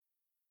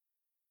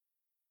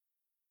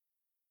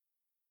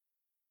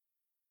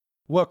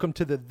Welcome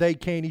to the They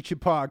Can't Eat You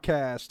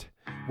podcast,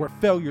 where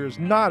failure is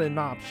not an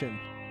option.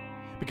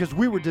 Because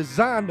we were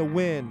designed to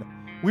win.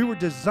 We were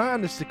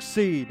designed to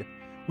succeed.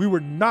 We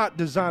were not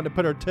designed to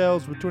put our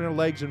tails between our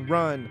legs and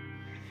run.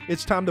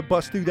 It's time to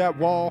bust through that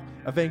wall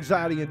of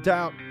anxiety and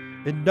doubt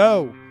and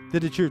know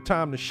that it's your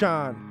time to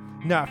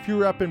shine. Now, if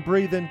you're up and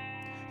breathing,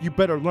 you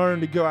better learn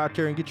to go out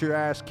there and get your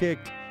ass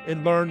kicked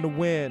and learn to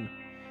win.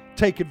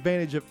 Take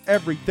advantage of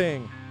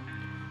everything.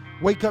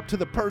 Wake up to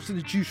the person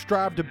that you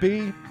strive to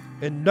be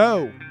and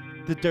know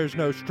that there's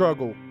no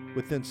struggle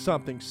within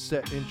something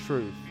set in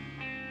truth.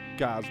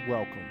 Guys,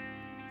 welcome.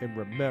 And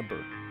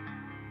remember,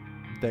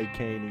 they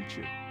can't eat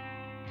you.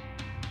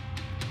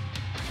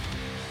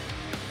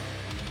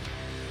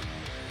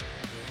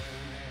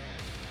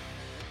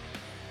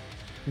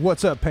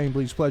 What's up, Pain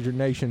Bleeds Pleasure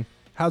Nation?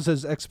 How's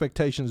those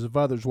expectations of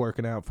others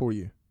working out for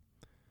you?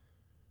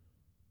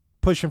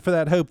 Pushing for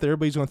that hope that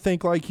everybody's going to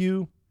think like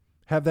you,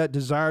 have that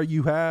desire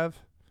you have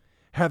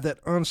that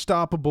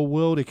unstoppable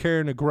will to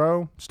care and to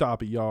grow?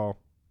 Stop it, y'all.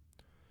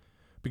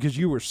 Because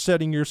you were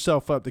setting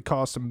yourself up to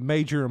cause some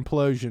major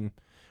implosion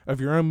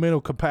of your own mental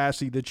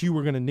capacity that you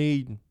were going to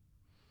need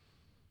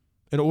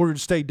in order to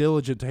stay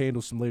diligent to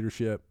handle some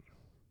leadership.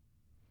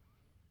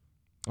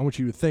 I want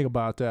you to think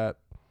about that.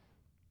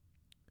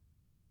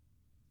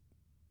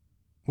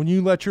 When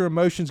you let your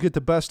emotions get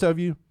the best of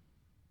you,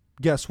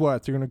 guess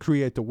what? They're going to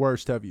create the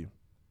worst of you.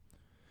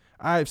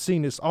 I have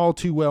seen this all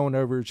too well in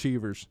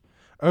overachievers.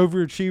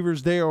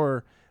 Overachievers, they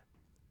are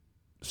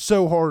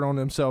so hard on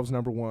themselves,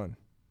 number one.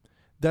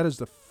 That is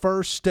the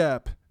first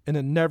step in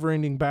a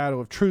never-ending battle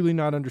of truly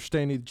not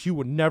understanding that you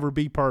will never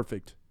be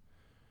perfect.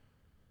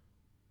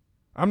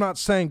 I'm not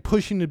saying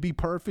pushing to be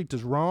perfect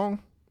is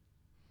wrong,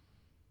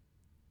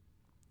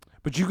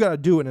 but you got to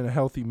do it in a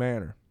healthy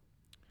manner.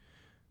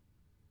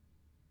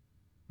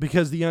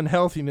 Because the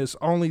unhealthiness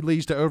only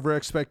leads to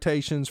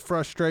over-expectations,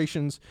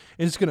 frustrations,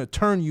 and it's going to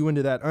turn you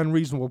into that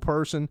unreasonable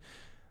person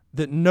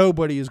that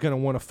nobody is going to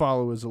want to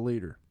follow as a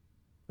leader.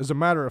 As a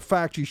matter of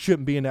fact, you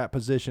shouldn't be in that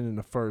position in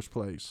the first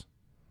place.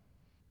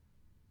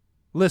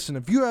 Listen,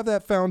 if you have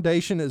that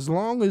foundation, as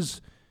long as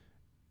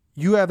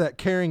you have that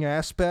caring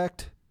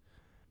aspect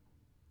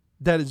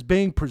that is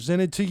being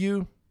presented to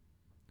you,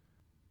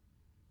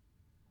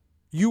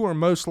 you are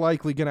most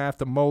likely going to have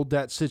to mold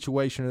that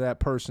situation or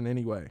that person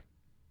anyway.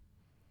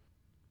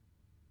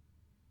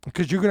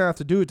 Because you're going to have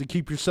to do it to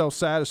keep yourself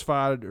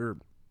satisfied or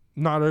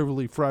not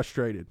overly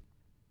frustrated.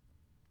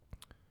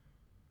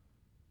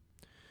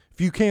 If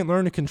you can't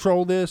learn to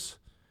control this,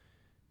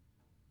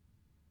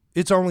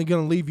 it's only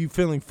going to leave you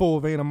feeling full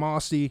of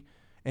animosity,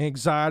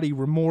 anxiety,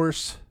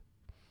 remorse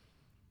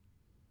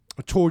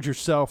towards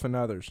yourself and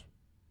others.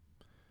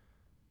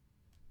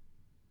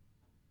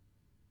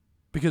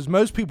 Because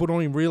most people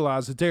don't even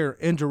realize that they're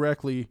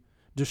indirectly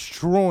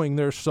destroying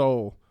their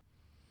soul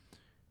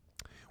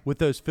with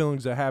those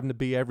feelings of having to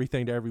be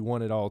everything to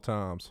everyone at all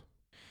times.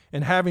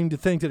 And having to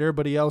think that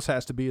everybody else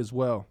has to be as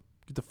well.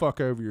 Get the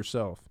fuck over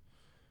yourself.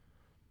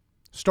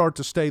 Start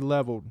to stay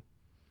leveled.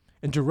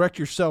 And direct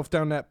yourself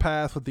down that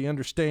path with the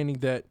understanding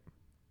that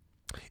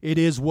it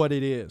is what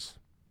it is.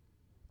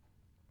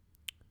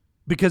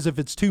 Because if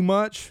it's too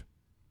much,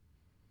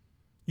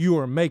 you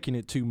are making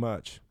it too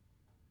much.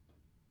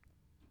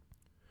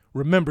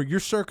 Remember,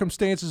 your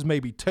circumstances may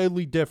be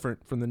totally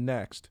different from the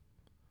next.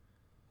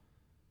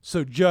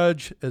 So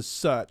judge as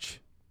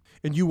such,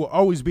 and you will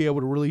always be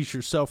able to release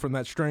yourself from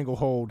that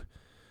stranglehold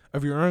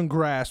of your own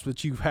grasp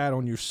that you've had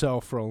on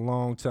yourself for a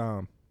long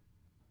time.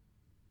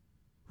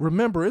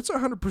 Remember, it's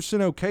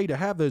 100% okay to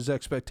have those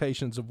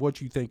expectations of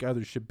what you think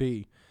others should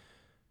be.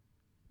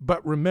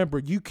 But remember,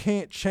 you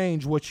can't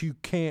change what you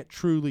can't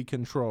truly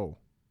control.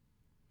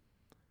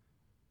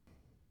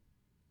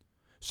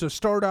 So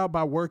start out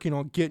by working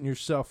on getting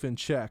yourself in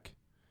check,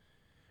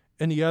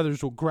 and the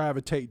others will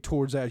gravitate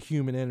towards that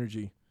human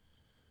energy.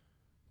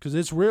 Because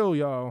it's real,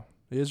 y'all.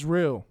 It's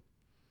real.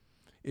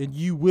 And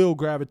you will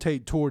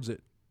gravitate towards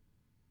it.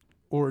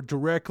 Or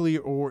directly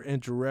or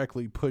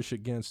indirectly push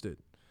against it.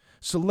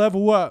 So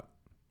level up.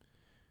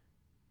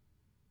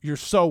 Your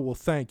soul will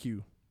thank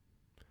you.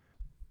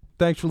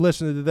 Thanks for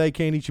listening to the They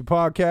Can't Eat You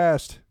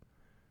podcast.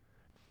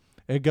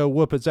 And go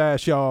whoop its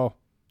ass, y'all.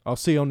 I'll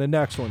see you on the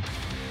next one.